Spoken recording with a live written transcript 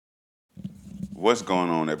What's going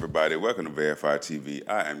on, everybody? Welcome to Verified TV.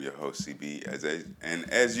 I am your host, CB, and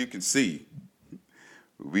as you can see,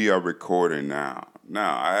 we are recording now.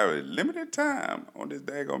 Now, I have a limited time on this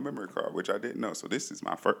daggone memory card, which I didn't know, so this is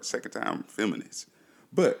my second time filming this.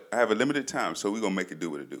 But I have a limited time, so we're going to make it do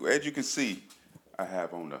what it do. As you can see, I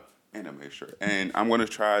have on the anime shirt, and I'm going to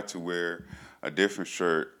try to wear a different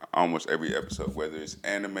shirt almost every episode, whether it's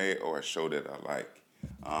anime or a show that I like.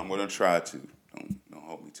 I'm going to try to. Don't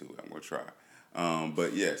hold me to it. I'm going to try.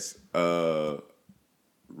 But yes,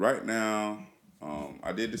 right now,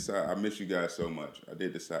 I did decide. I miss you guys so much. I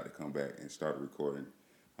did decide to come back and start recording.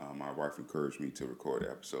 My wife encouraged me to record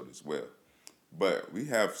the episode as well. But we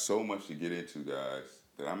have so much to get into, guys,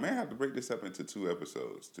 that I may have to break this up into 2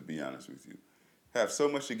 episodes, to be honest with you. Have so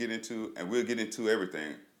much to get into, and we'll get into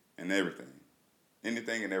everything and everything.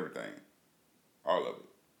 Anything and everything. All of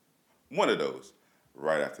it. One of those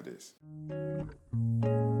right after this.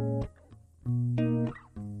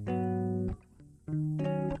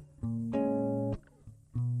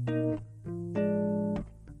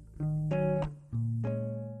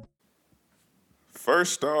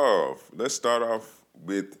 First off, let's start off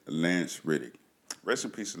with Lance Reddick. Rest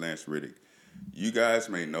in peace, Lance Reddick. You guys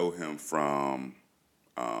may know him from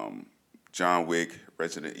John Wick,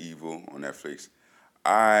 Resident Evil on Netflix.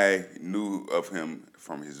 I knew of him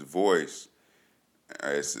from his voice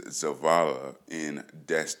as Zavala in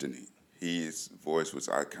Destiny. His voice was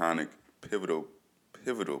iconic, pivotal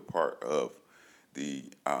part of the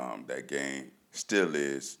that game. Still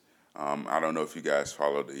is. I don't know if you guys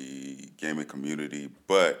follow the gaming community,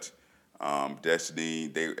 but Destiny,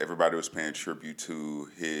 everybody was paying tribute to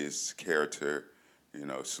his character,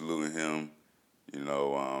 saluting him,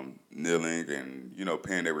 kneeling and,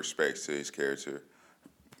 paying their respects to his character.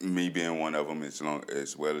 Me being one of them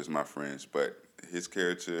as well as my friends, but his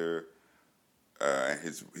character,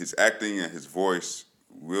 his acting and his voice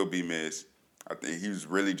will be missed. I think he was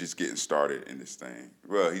really just getting started in this thing.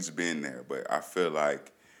 Well, he's been there, but I feel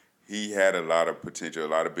like he had a lot of potential, a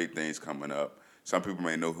lot of big things coming up. Some people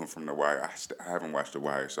may know him from The Wire. I haven't watched The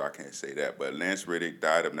Wire, so I can't say that. But Lance Reddick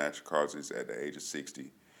died of natural causes at the age of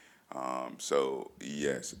 60. So,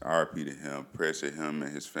 yes, RIP to him. Prayers to him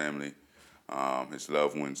and his family, his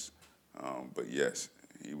loved ones. But, yes,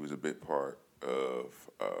 he was a big part of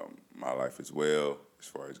my life as well as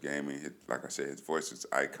far as gaming. Like I said, his voice is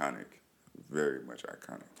iconic, very much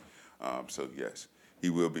iconic. So, yes, he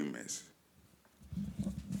will be missed.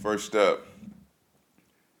 First up,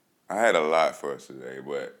 I had a lot for us today,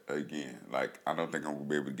 but again, I don't think I'm going to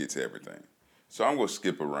be able to get to everything. So I'm going to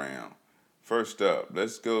skip around. First up,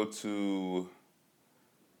 let's go to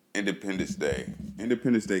Independence Day.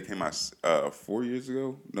 Independence Day came out 4 years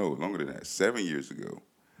ago? No, longer than that, 7 years ago.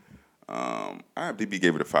 IMDb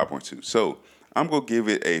gave it a 5.2. So I'm going to give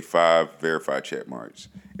it a 5 verified check marks.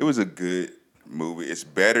 It was a good movie. It's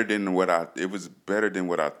better than what I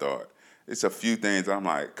thought. It's a few things I'm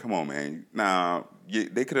like, come on, man. Nah,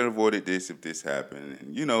 they could have avoided this if this happened.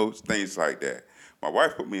 And, things like that. My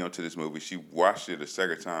wife put me onto this movie. She watched it a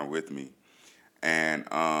second time with me. And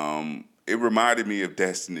it reminded me of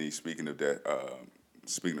Destiny, speaking of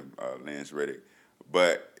Lance Reddick.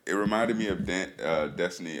 But it reminded me of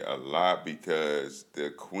Destiny a lot because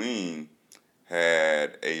the Queen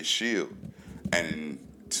had a shield. And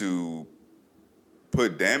to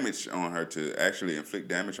put damage on her, to actually inflict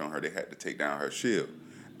damage on her, they had to take down her shield.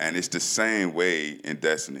 And it's the same way in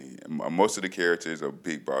Destiny. Most of the characters or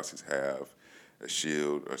big bosses have a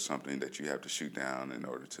shield or something that you have to shoot down in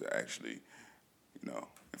order to actually,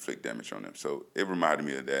 inflict damage on them. So it reminded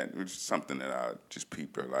me of that. It was something that I just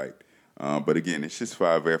peeped or liked. But again, it's just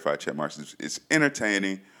 5 verified check marks. It's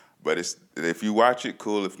entertaining, but if you watch it,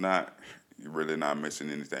 cool. If not, you're really not missing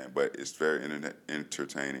anything. But it's very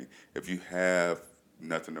entertaining. If you have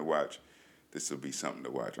nothing to watch, this will be something to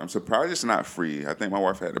watch. I'm surprised it's not free. I think my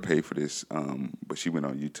wife had to pay for this, but she went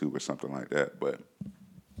on YouTube or something like that. But,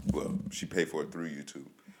 well, she paid for it through YouTube.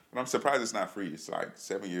 But I'm surprised it's not free. It's like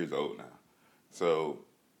 7 years old now. So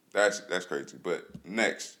that's crazy. But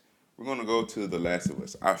next, we're going to go to The Last of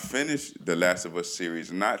Us. I finished The Last of Us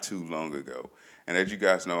series not too long ago. And as you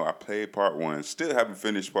guys know, I played part 1. Still haven't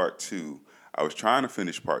finished part 2. I was trying to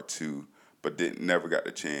finish part 2, but never got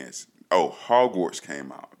the chance. Oh, Hogwarts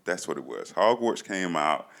came out. That's what it was. Hogwarts came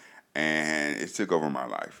out, and it took over my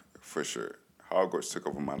life, for sure. Hogwarts took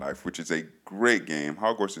over my life, which is a great game.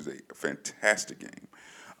 Hogwarts is a fantastic game.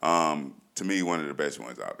 To me, one of the best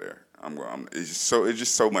ones out there. It's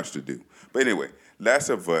just so much to do. But anyway, Last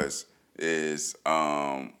of Us is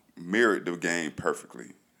mirrored the game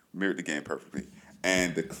perfectly.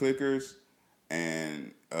 And the clickers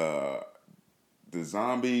and the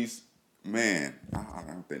zombies man, I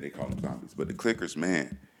don't think they call them zombies, but the clickers,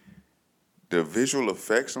 man, the visual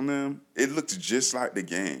effects on them, it looks just like the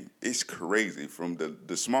game. It's crazy. From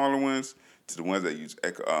the smaller ones to the ones that use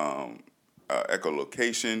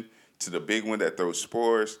echolocation to the big one that throws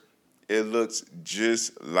spores, it looks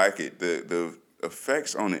just like it. The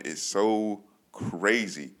effects on it is so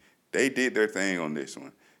crazy. They did their thing on this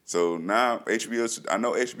one. So now I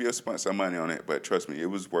know HBO spent some money on it, but trust me, it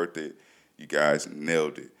was worth it. You guys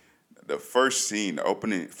nailed it. The first scene, the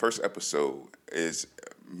opening first episode is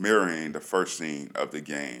mirroring the first scene of the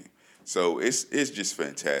game. So it's just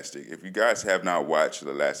fantastic. If you guys have not watched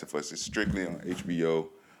The Last of Us, it's strictly on HBO.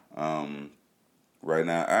 Um, right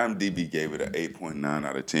now, IMDb gave it an 8.9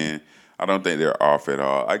 out of 10. I don't think they're off at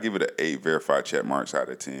all. I give it an 8 verified check marks out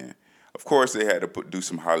of 10. Of course, they had to do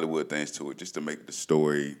some Hollywood things to it just to make the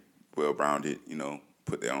story well rounded,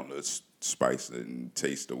 put their own little spice and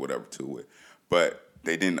taste or whatever to it. But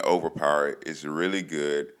they didn't overpower it. It's really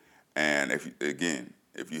good. And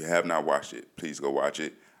if you have not watched it, please go watch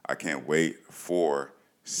it. I can't wait for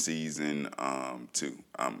season 2.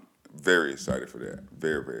 I'm very excited for that.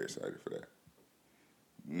 Very, very excited for that.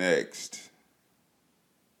 Next,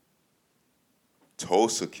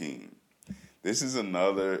 Tulsa King. This is a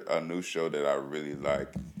new show that I really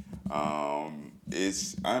like.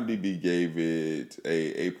 It's IMDb gave it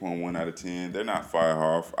a 8.1 out of 10. They're not far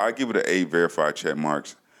off. I give it an 8 verified check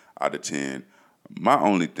marks out of 10. My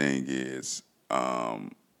only thing is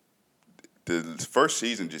the first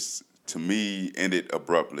season just to me ended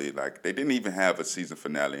abruptly. Like they didn't even have a season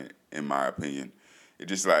finale, in my opinion. It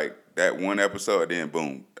just like that one episode, and then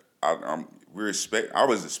boom. I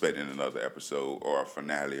was expecting another episode or a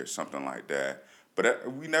finale or something like that,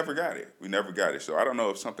 but we never got it. We never got it. So I don't know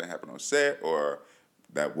if something happened on set or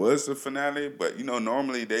that was the finale. But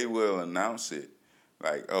normally they will announce it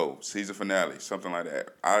like, oh, season finale, something like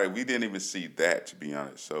that. We didn't even see that, to be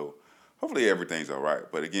honest. So hopefully everything's all right.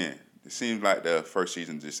 But again, it seems like the first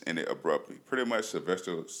season just ended abruptly. Pretty much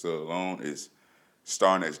Sylvester Stallone is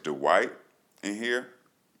starring as Dwight in here,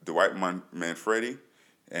 Dwight Manfredi,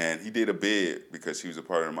 and he did a bid because he was a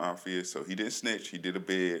part of the mafia. So he didn't snitch. He did a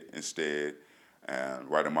bid instead, and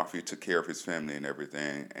while the mafia took care of his family and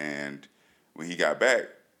everything. And when he got back,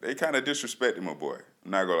 they kind of disrespected my boy.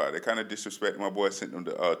 I'm not gonna lie, they kind of disrespected my boy, sent him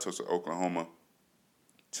to Tulsa, Oklahoma,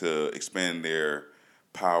 to expand their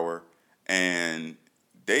power, and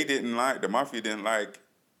the mafia didn't like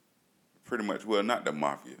pretty much, well, not the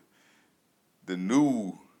mafia, the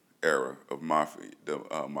new era of mafia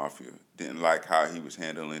didn't like how he was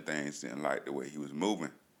handling things, didn't like the way he was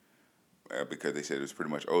moving, because they said it was pretty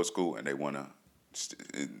much old school, and they want to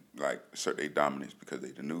assert their dominance because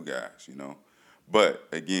they the new guys. But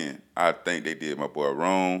again, I think they did my boy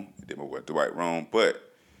wrong. They did my boy Dwight wrong,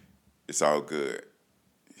 but it's all good.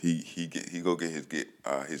 He go get his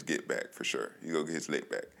get back for sure. He go get his lick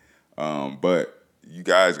back. But you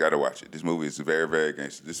guys got to watch it. This movie is very, very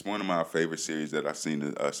gangster. This is one of my favorite series that I've seen.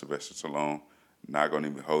 Sylvester Stallone. Not gonna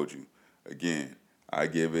even hold you. Again, I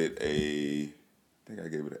give it I think I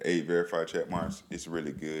gave it an 8 verified check marks. It's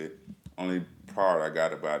really good. Only part I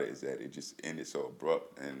got about it is that it just ended so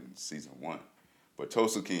abrupt in season 1. But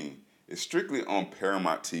Tulsa King is strictly on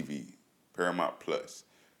Paramount TV, Paramount Plus.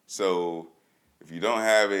 So if you don't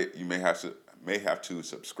have it, you may have to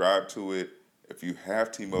subscribe to it. If you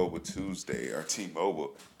have T-Mobile Tuesday or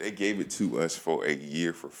T-Mobile, they gave it to us for a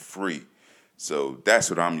year for free. So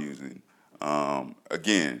that's what I'm using.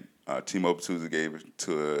 Again, T-Mobile Tuesday gave it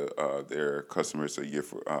to their customers a year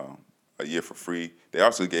for free. They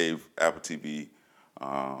also gave Apple TV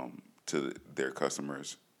to their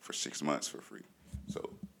customers for 6 months for free.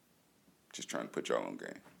 So just trying to put y'all on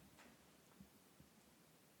game.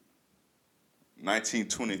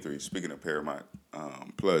 1923, speaking of Paramount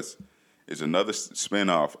Plus, is another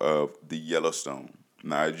spinoff of The Yellowstone.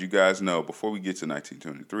 Now, as you guys know, before we get to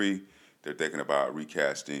 1923, they're thinking about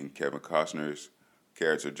recasting Kevin Costner's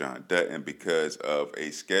character, John Dutton, because of a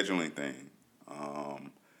scheduling thing.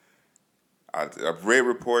 I've read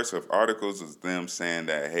reports of articles of them saying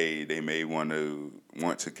that, hey, they may want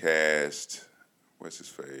to cast, what's his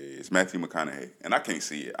face, Matthew McConaughey. And I can't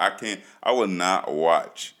see it. I will not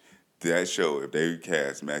watch that show if they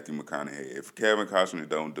cast Matthew McConaughey. If Kevin Costner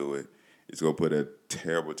don't do it, it's going to put a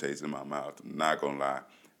terrible taste in my mouth. I'm not going to lie.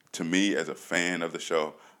 To me, as a fan of the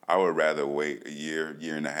show, I would rather wait a year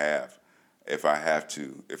and a half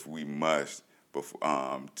if we must,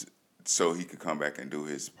 so he could come back and do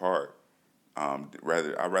his part. I'd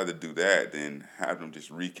rather do that than have them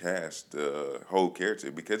just recast the whole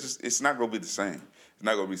character, because it's not gonna be the same. It's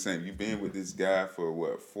not gonna be the same. You've been with this guy for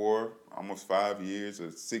what, almost 5 years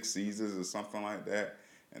or 6 seasons or something like that,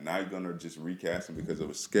 and now you're gonna just recast him because of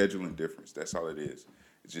a scheduling difference. That's all it is.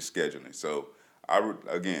 It's just scheduling. So I would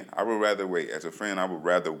rather wait. As a friend, I would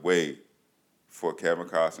rather wait for Kevin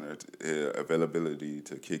Costner's availability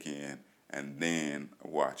to kick in and then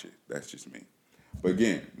watch it. That's just me. But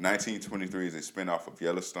again, 1923 is a spinoff of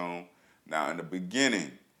Yellowstone. Now, in the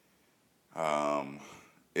beginning, um,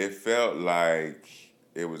 it felt like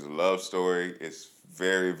it was a love story. It's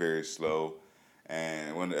very, very slow.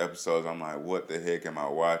 And one of the episodes, I'm like, what the heck am I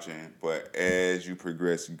watching? But as you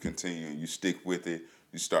progress, you continue, and you stick with it,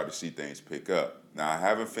 you start to see things pick up. Now, I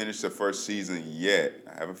haven't finished the first season yet.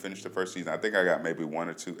 I think I got maybe 1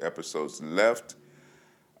 or 2 episodes left.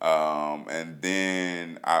 And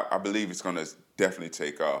then I believe it's going to definitely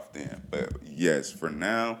take off then. But yes, for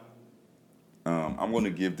now, I'm going to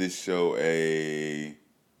give this show they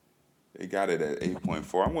got it at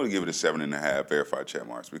 8.4. I'm going to give it a 7.5 verified check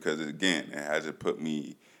marks because, again, it hasn't put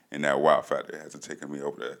me in that wow factor. It hasn't taken me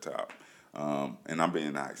over the top. And I'm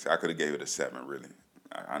being nice. I could have gave it a 7, really.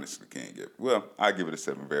 I honestly can't I give it a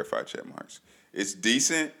 7 verified check marks. It's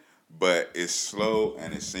decent, but it's slow,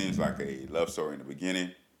 and it seems like a love story in the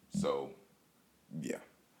beginning. So, yeah.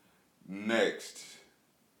 Next,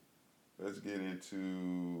 let's get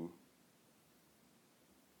into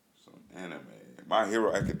some anime. My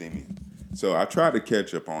Hero Academia. So I tried to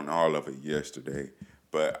catch up on all of it yesterday,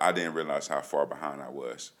 but I didn't realize how far behind I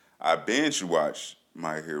was. I binge watched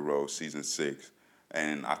My Hero season 6,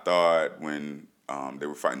 and I thought when they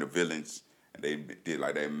were fighting the villains, and they did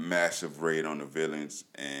like that massive raid on the villains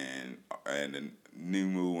and the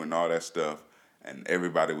Nimu and all that stuff, and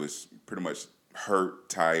everybody was pretty much hurt,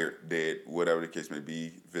 tired, dead, whatever the case may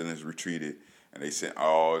be. Villains retreated, and they sent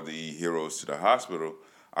all the heroes to the hospital.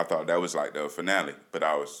 I thought that was like the finale, but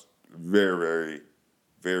I was very, very,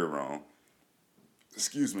 very wrong.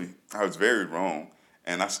 Excuse me, I was very wrong,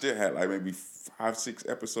 and I still had like maybe 5, 6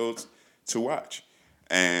 episodes to watch,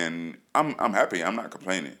 and I'm happy. I'm not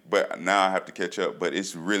complaining, but now I have to catch up. But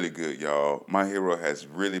it's really good, y'all. My Hero has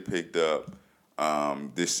really picked up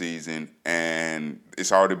this season, and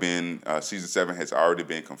it's already been season 7 has already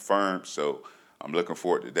been confirmed. So I'm looking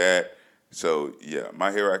forward to that. So yeah,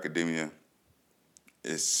 My Hero Academia.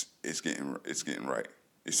 It's getting right.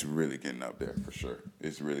 It's really getting up there for sure.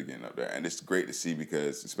 It's really getting up there, and it's great to see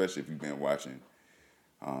because especially if you've been watching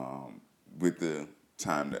with the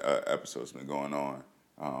time the episode's been going on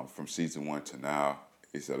from season 1 to now,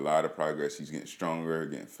 it's a lot of progress. He's getting stronger,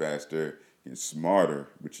 getting faster, getting smarter,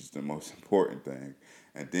 which is the most important thing.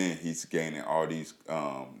 And then he's gaining all these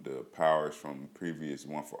the powers from previous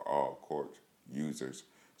One for All court users.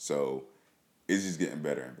 So it's just getting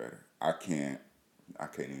better and better. I can't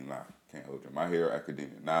even lie. Can't hold you. My Hero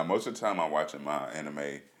Academia. Now, most of the time I'm watching my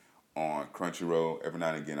anime on Crunchyroll. Every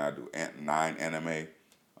now and again I do 9 anime.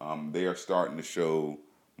 They are starting to show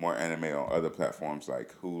more anime on other platforms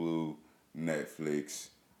like Hulu, Netflix,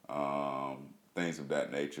 things of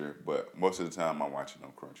that nature. But most of the time I'm watching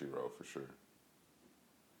on Crunchyroll for sure.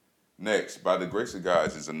 Next, By the Grace of God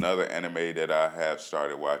is another anime that I have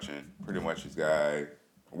started watching. Pretty much this guy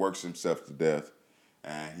works himself to death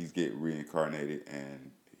and he's getting reincarnated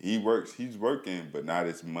and he's working but not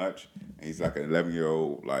as much, and he's like an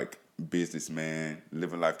 11-year-old like businessman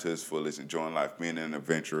living life to his fullest, enjoying life, being an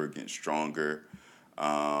adventurer, getting stronger,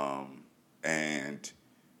 and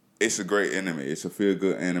it's a great anime. It's a feel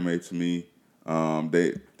good anime to me.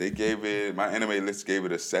 They gave it, my anime list gave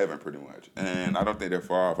it a 7 pretty much, and I don't think they're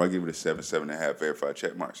far off. I give it a 7, 7.5 verified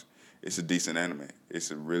check marks. It's a decent anime. It's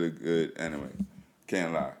a really good anime.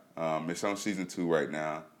 Can't lie. It's on season 2 right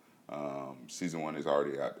now. Season 1 is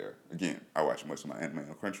already out there. Again, I watch most of my anime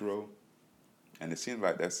on Crunchyroll, and it seems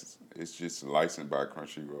like it's just licensed by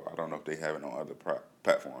Crunchyroll. I don't know if they have it on other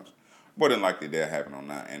platforms. More than likely, they'll have it on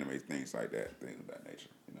non-anime, things like that, things of that nature.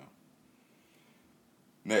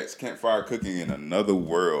 Next, Campfire Cooking in Another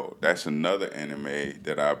World. That's another anime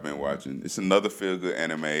that I've been watching. It's another feel-good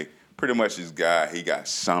anime. Pretty much this guy, he got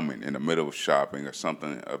summoned in the middle of shopping or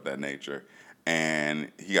something of that nature,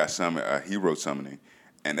 and he got summoned, hero summoning.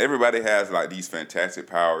 And everybody has like these fantastic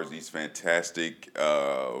powers, these fantastic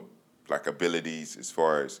like abilities as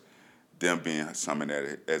far as them being summoned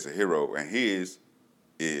as a hero. And his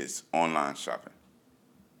is online shopping.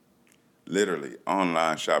 Literally,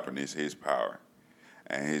 online shopping is his power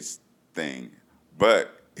and his thing.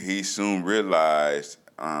 But he soon realized,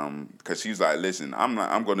 because he was like, listen,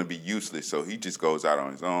 I'm going to be useless. So he just goes out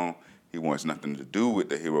on his own. He wants nothing to do with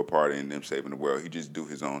the hero party and them saving the world. He just do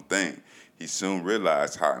his own thing. He soon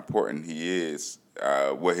realized how important he is,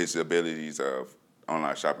 what his abilities of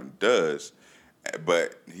online shopping does,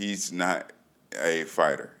 but he's not a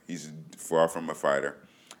fighter. He's far from a fighter.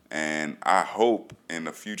 And I hope in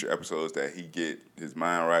the future episodes that he get his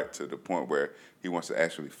mind right to the point where he wants to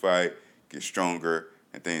actually fight, get stronger,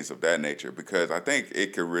 and things of that nature. Because I think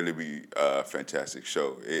it could really be a fantastic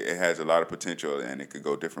show. It has a lot of potential, and it could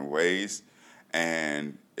go different ways.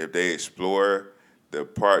 And if they explore the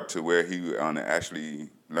part to where he actually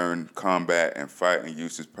learn combat and fight and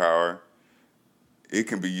use his power, it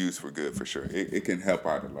can be used for good for sure. It can help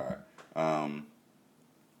out a lot.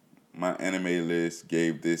 My anime list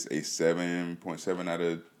gave this a 7.7 out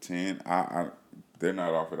of 10. They're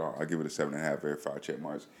not off at all. I give it a 7.5 verified check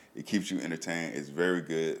marks. It keeps you entertained. It's very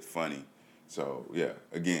good, funny. So yeah,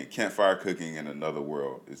 again, Campfire Cooking in Another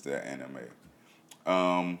World is that anime.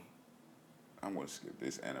 I'm gonna skip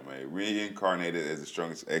this anime. Reincarnated as the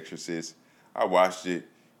Strongest Exorcist. I watched it.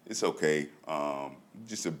 It's okay.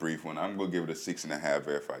 Just a brief one. I'm gonna give it a 6.5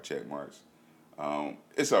 verified check marks.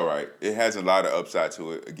 It's all right. It has a lot of upside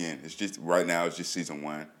to it. Again, it's just right now. It's just season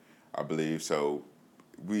 1, I believe. So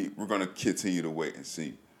we're gonna continue to wait and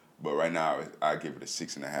see. But right now, I give it a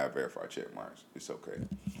 6.5 verified check marks. It's okay.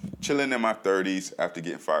 Chilling in my 30s after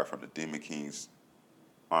getting fired from the Demon King's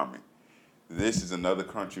army. This is another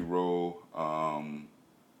Crunchyroll.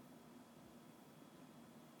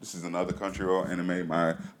 This is another Crunchyroll anime.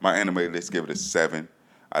 My anime list give it a 7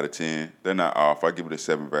 out of 10. They're not off. I give it a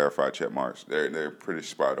 7 verified check marks. They're pretty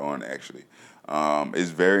spot on actually.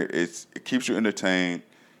 It keeps you entertained.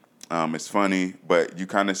 It's funny, but you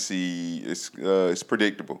kind of see it's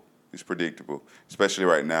predictable. It's predictable, especially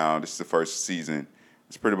right now. This is the first season.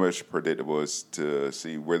 It's pretty much predictable as to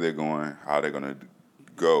see where they're going, how they're gonna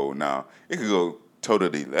go. Now it could go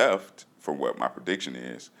totally left from what my prediction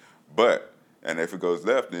is, and if it goes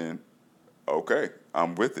left, then okay,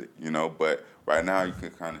 I'm with it, But right now, you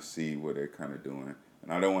can kind of see what they're kind of doing,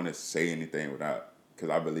 and I don't want to say anything because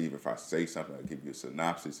I believe if I say something, I'll give you a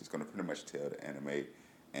synopsis. It's going to pretty much tell the anime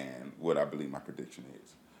and what I believe my prediction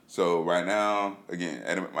is. So right now,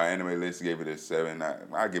 again, my anime list gave it a 7.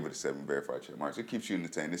 I give it a 7 verified check marks. It keeps you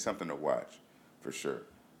entertained. It's something to watch, for sure.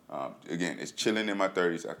 Again, it's chilling in my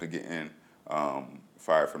 30s after getting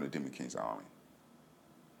fired from the Demon King's army.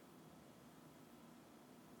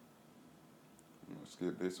 I'm gonna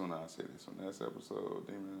skip this one. I'll say this one. Next episode,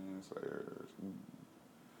 Demon Slayer.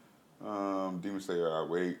 Demon Slayer. I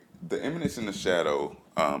wait. The Eminence in the Shadow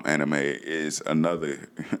anime is another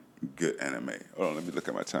good anime. Hold on, let me look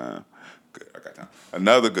at my time. Good, I got time.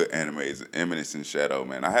 Another good anime is Eminence in the Shadow.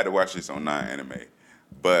 Man, I had to watch this on 9 Anime,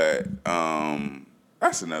 but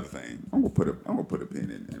that's another thing. I'm gonna put a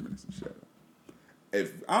pin in Eminence in the Shadow.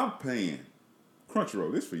 If I'm paying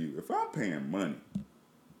Crunchyroll, this for you. If I'm paying money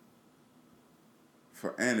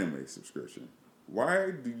for anime subscription,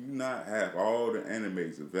 why do you not have all the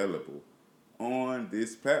animes available on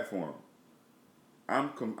this platform?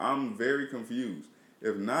 I'm very confused.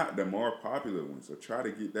 If not, the more popular ones, so try to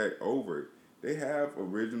get that over. They have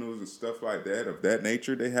originals and stuff like that of that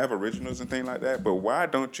nature. They have originals and things like that. But why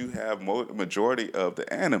don't you have majority of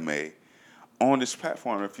the anime on this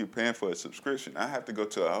platform if you're paying for a subscription? I have to go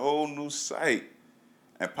to a whole new site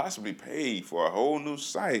and possibly pay for a whole new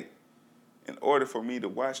site in order for me to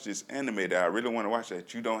watch this anime that I really want to watch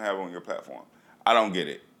that you don't have on your platform. I don't get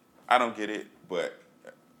it, but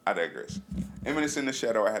I digress. Eminence in the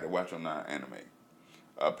Shadow I had to watch on 9 Anime.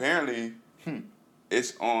 Apparently,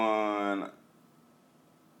 it's on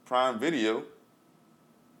Prime Video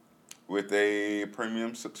with a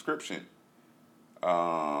premium subscription.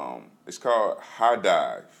 It's called High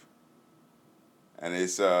Dive. And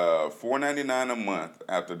it's $4.99 a month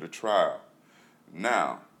after the trial.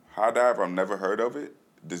 Now, High Dive, I've never heard of it.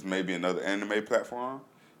 This may be another anime platform,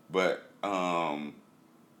 but High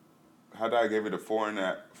Dive gave it a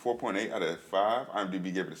 4.8 out of 5.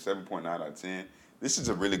 IMDb gave it a 7.9 out of 10. This is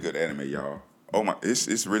a really good anime, y'all. Oh my,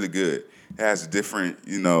 it's really good. It has different,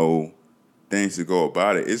 things to go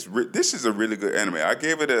about it. This is a really good anime. I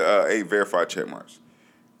gave it a 8 verified check marks.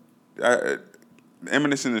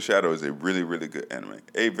 Eminence in the Shadow is a really, really good anime.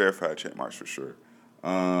 8 verified check marks for sure.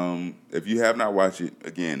 If you have not watched it,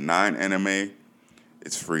 again, 9 Anime,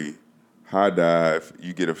 it's free. High Dive,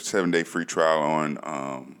 you get a 7-day free trial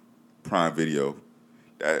on Prime Video,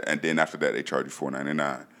 and then after that they charge you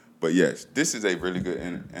 $4.99. But yes, this is a really good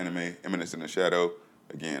anime, Eminence in the Shadow.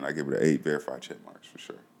 Again, I give it an 8 verified check marks for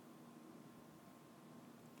sure.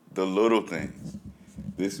 The Little Things.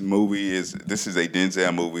 This is a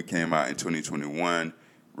Denzel movie, came out in 2021,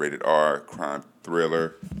 rated R, crime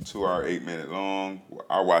thriller, 2 hour, 8 minute long.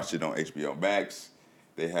 I watched it on HBO Max.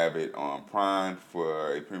 They have it on Prime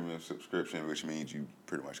for a premium subscription, which means you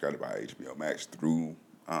pretty much got to buy HBO Max through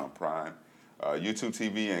Prime. YouTube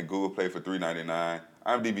TV and Google Play for $3.99.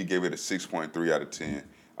 IMDb gave it a 6.3 out of 10.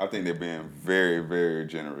 I think they're being very, very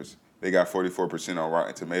generous. They got 44% on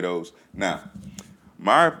Rotten Tomatoes. Now,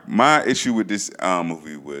 my issue with this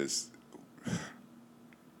movie was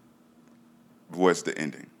the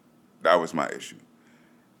ending. That was my issue.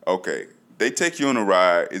 Okay, they take you on a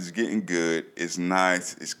ride. It's getting good. It's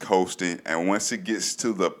nice. It's coasting. And once it gets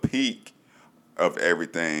to the peak of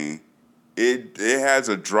everything, it has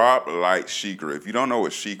a drop like Sheikah. If you don't know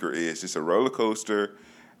what Sheikah is, it's a roller coaster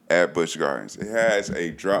at Busch Gardens. It has a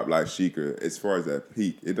drop like Sheikah as far as that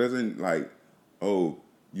peak. It doesn't like, oh,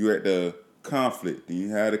 you at the conflict, and you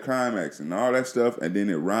had the climax and all that stuff, and then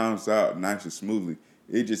it rounds out nice and smoothly.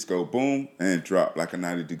 It just go boom and drop like a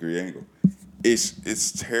 90-degree angle.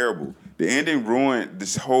 It's terrible. The ending ruined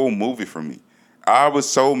this whole movie for me. I was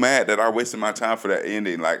so mad that I wasted my time for that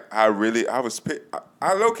ending. Like I was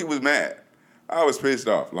I low-key was mad. I was pissed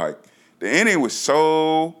off. Like the ending was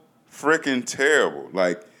so freaking terrible.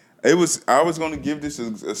 Like I was gonna give this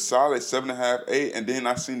a solid 7.5, 8, and then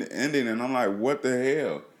I seen the ending and I'm like, what the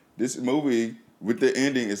hell? This movie with the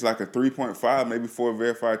ending is like a 3.5, maybe 4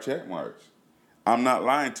 verified check marks. I'm not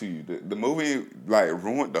lying to you. The movie like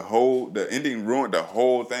the ending ruined the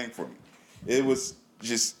whole thing for me. It was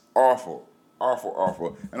just awful, awful,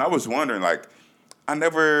 awful. And I was wondering, like, I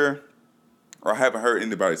haven't heard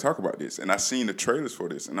anybody talk about this. And I seen the trailers for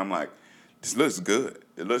this, and I'm like, this looks good.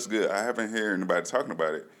 It looks good. I haven't heard anybody talking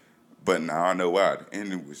about it, but now I know why. The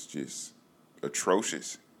ending was just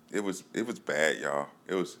atrocious. It was bad, y'all.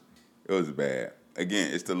 It was bad.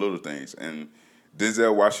 Again, it's the little things. And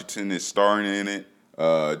Denzel Washington is starring in it.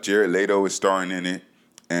 Jared Leto is starring in it.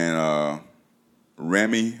 And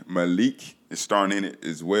Rami Malek is starring in it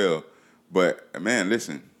as well. But, man,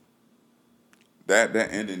 listen. That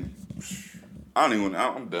ending,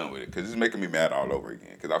 I'm done with it because it's making me mad all over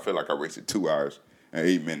again because I feel like I wasted 2 hours and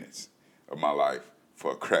 8 minutes of my life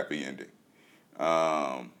for a crappy ending.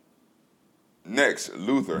 Next,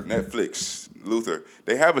 Luther, Netflix. Luther.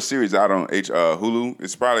 They have a series out on Hulu.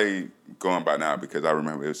 It's probably going by now because I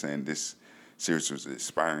remember it was saying this series was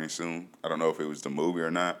expiring soon. I don't know if it was the movie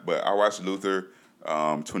or not, but I watched Luther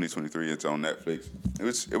 2023. It's on Netflix.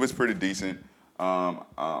 It was pretty decent.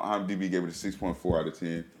 IMDb gave it a 6.4 out of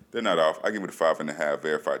 10. They're not off. I give it a 5.5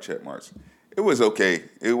 verified check marks. It was okay.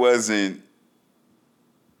 It was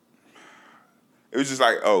just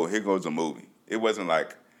like, oh, here goes a movie. It wasn't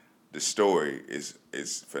like the story is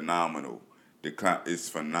phenomenal. It's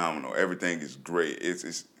phenomenal. Everything is great.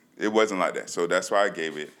 It wasn't like that. So that's why I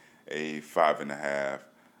gave it a 5.5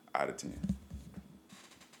 out of 10.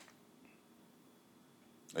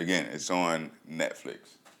 Again, it's on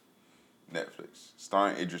Netflix.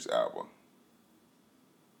 Starring Idris Elba.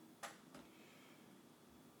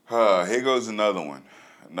 Here goes another one.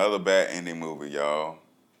 Another bad ending movie, y'all.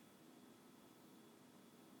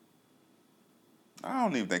 I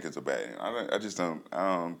don't even think it's a bad ending. I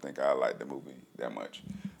don't think I like the movie that much.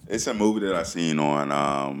 It's a movie that I seen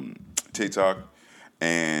on TikTok,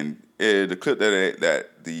 and the clip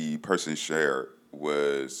that the person shared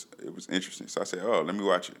was interesting. So I said, oh, let me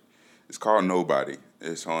watch it. It's called Nobody.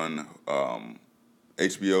 It's on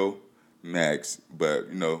HBO Max,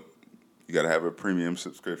 but you got to have a premium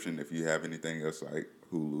subscription if you have anything else like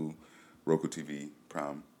Hulu, Roku TV,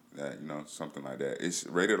 Prime, something like that. It's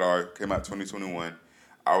rated R. Came out 2021.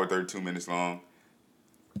 Hour 32 minutes long.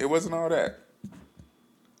 It wasn't all that.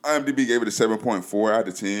 IMDb gave it a 7.4 out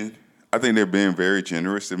of 10. I think they're being very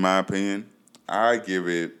generous, in my opinion. I give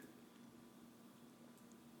it.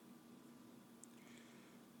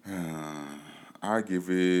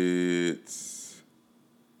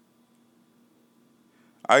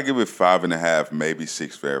 I give it 5.5, maybe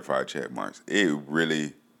 6 verified check marks. It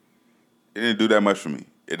didn't do that much for me.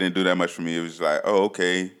 It was like, oh,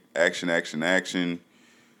 okay, action.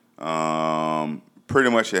 Pretty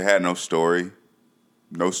much it had no story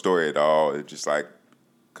at all. It's just like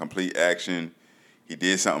complete action. He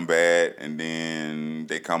did something bad, and then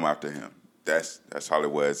they come after him. That's all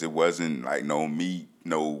it was. It wasn't like no meat,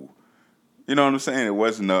 no. You know what I'm saying? It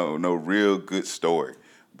wasn't no real good story.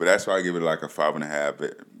 But that's why I give it like a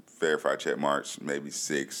 5.5 verified check marks, maybe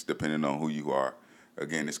 6, depending on who you are.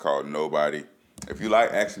 Again, it's called Nobody. If you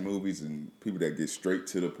like action movies and people that get straight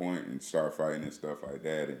to the point and start fighting and stuff like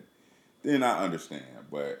that, and then I understand.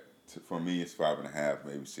 But for me, it's 5.5,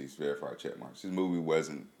 maybe 6 verified check marks. This movie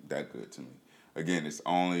wasn't that good to me. Again, it's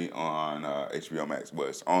only on HBO Max. Well,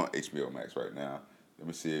 it's on HBO Max right now. Let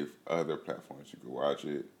me see if other platforms you can watch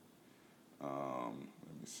it. Let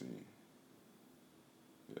me see.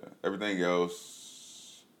 Yeah, everything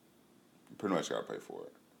else, you pretty much gotta pay for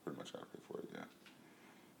it. Yeah.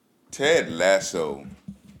 Ted Lasso.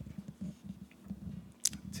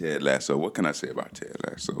 Ted Lasso. What can I say about Ted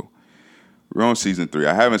Lasso? We're on season 3.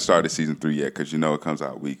 I haven't started season 3 yet because it comes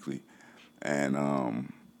out weekly,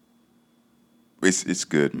 and it's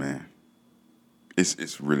good, man.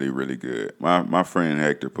 It's really, really good. My friend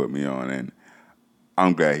Hector put me on, and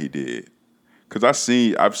I'm glad he did. Cause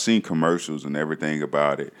I've seen commercials and everything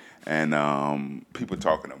about it, and people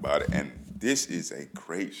talking about it, and this is a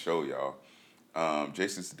great show, y'all.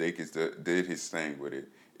 Jason Sudeikis did his thing with it.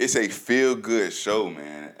 It's a feel good show,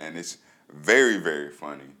 man, and it's very, very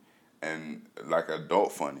funny, and like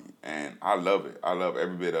adult funny, and I love it. I love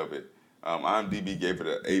every bit of it. IMDb gave it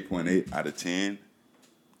an 8.8 out of 10.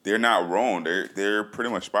 They're not wrong. They're pretty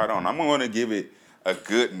much spot on. I'm going to give it a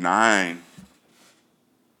good 9.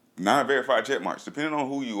 Non-verified check marks, depending on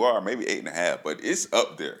who you are, maybe 8.5, but it's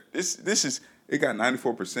up there. It got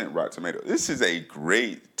 94% Rotten Tomatoes. This is a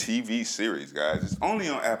great TV series, guys. It's only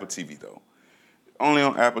on Apple TV though. Only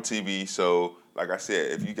on Apple TV. So, like I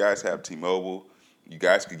said, if you guys have T-Mobile, you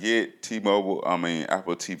guys could get Apple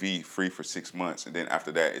TV free for 6 months, and then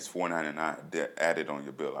after that, it's $4.99 added on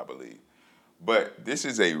your bill, I believe. But this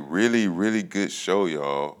is a really, really good show,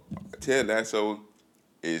 y'all. Ted Lasso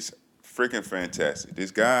is freaking fantastic.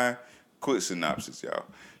 This guy, quick synopsis, y'all.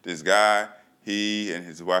 This guy, he and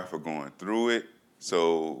his wife are going through it.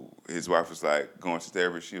 So his wife was like going to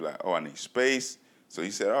therapy. She was like, oh, I need space. So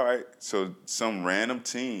he said, all right. So some random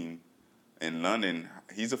team in London,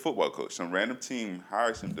 he's a football coach. Some random team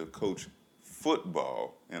hires him to coach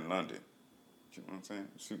football in London. See what I'm saying?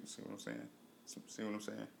 See what I'm saying? See what I'm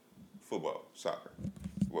saying? Football, soccer,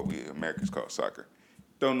 what we Americans call soccer.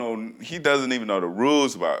 He doesn't even know the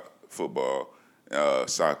rules about football,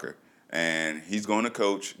 soccer, and he's going to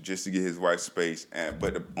coach just to get his wife space.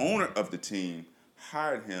 But the owner of the team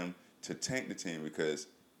hired him to tank the team because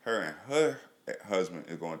her and her husband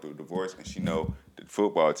is going through a divorce, and she know the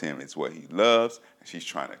football team is what he loves, and she's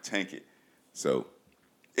trying to tank it. So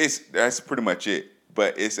that's pretty much it.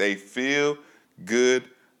 But it's a feel good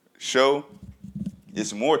show.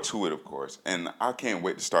 It's more to it, of course, and I can't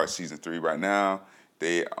wait to start season 3 right now.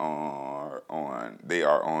 They are on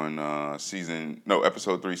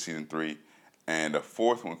episode 3, season 3, and the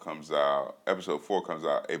fourth one comes out. Episode 4 comes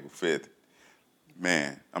out April 5th.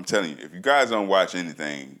 Man, I'm telling you, if you guys don't watch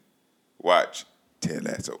anything, watch Ted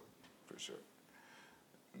Lasso for sure.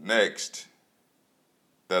 Next,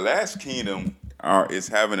 The Last Kingdom is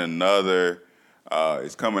having another.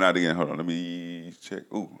 It's coming out again. Hold on, let me check.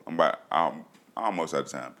 I'm almost out of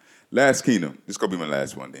time. Last Kingdom. This is gonna be my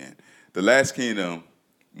last one then. The Last Kingdom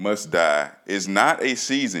Must Die is not a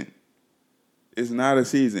season. It's not a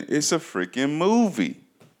season. It's a freaking movie.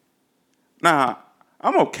 Now,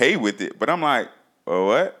 I'm okay with it, but I'm like, oh,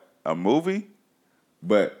 what? A movie?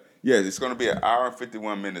 But yeah, it's gonna be 1 hour and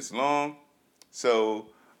 51 minutes long. So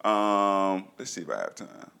let's see if I have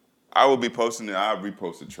time. I will be posting it. I'll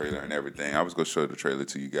repost the trailer and everything. I was gonna show the trailer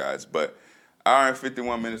to you guys, but 1 hour and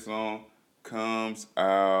 51 minutes long. Comes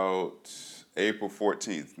out April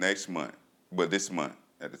 14th, next month. But this month,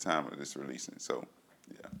 at the time of this releasing. So,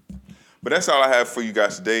 yeah. But that's all I have for you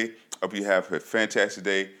guys today. Hope you have a fantastic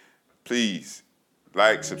day. Please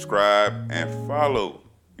like, subscribe, and follow.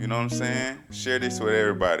 You know what I'm saying? Share this with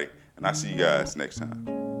everybody. And I'll see you guys next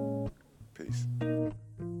time. Peace.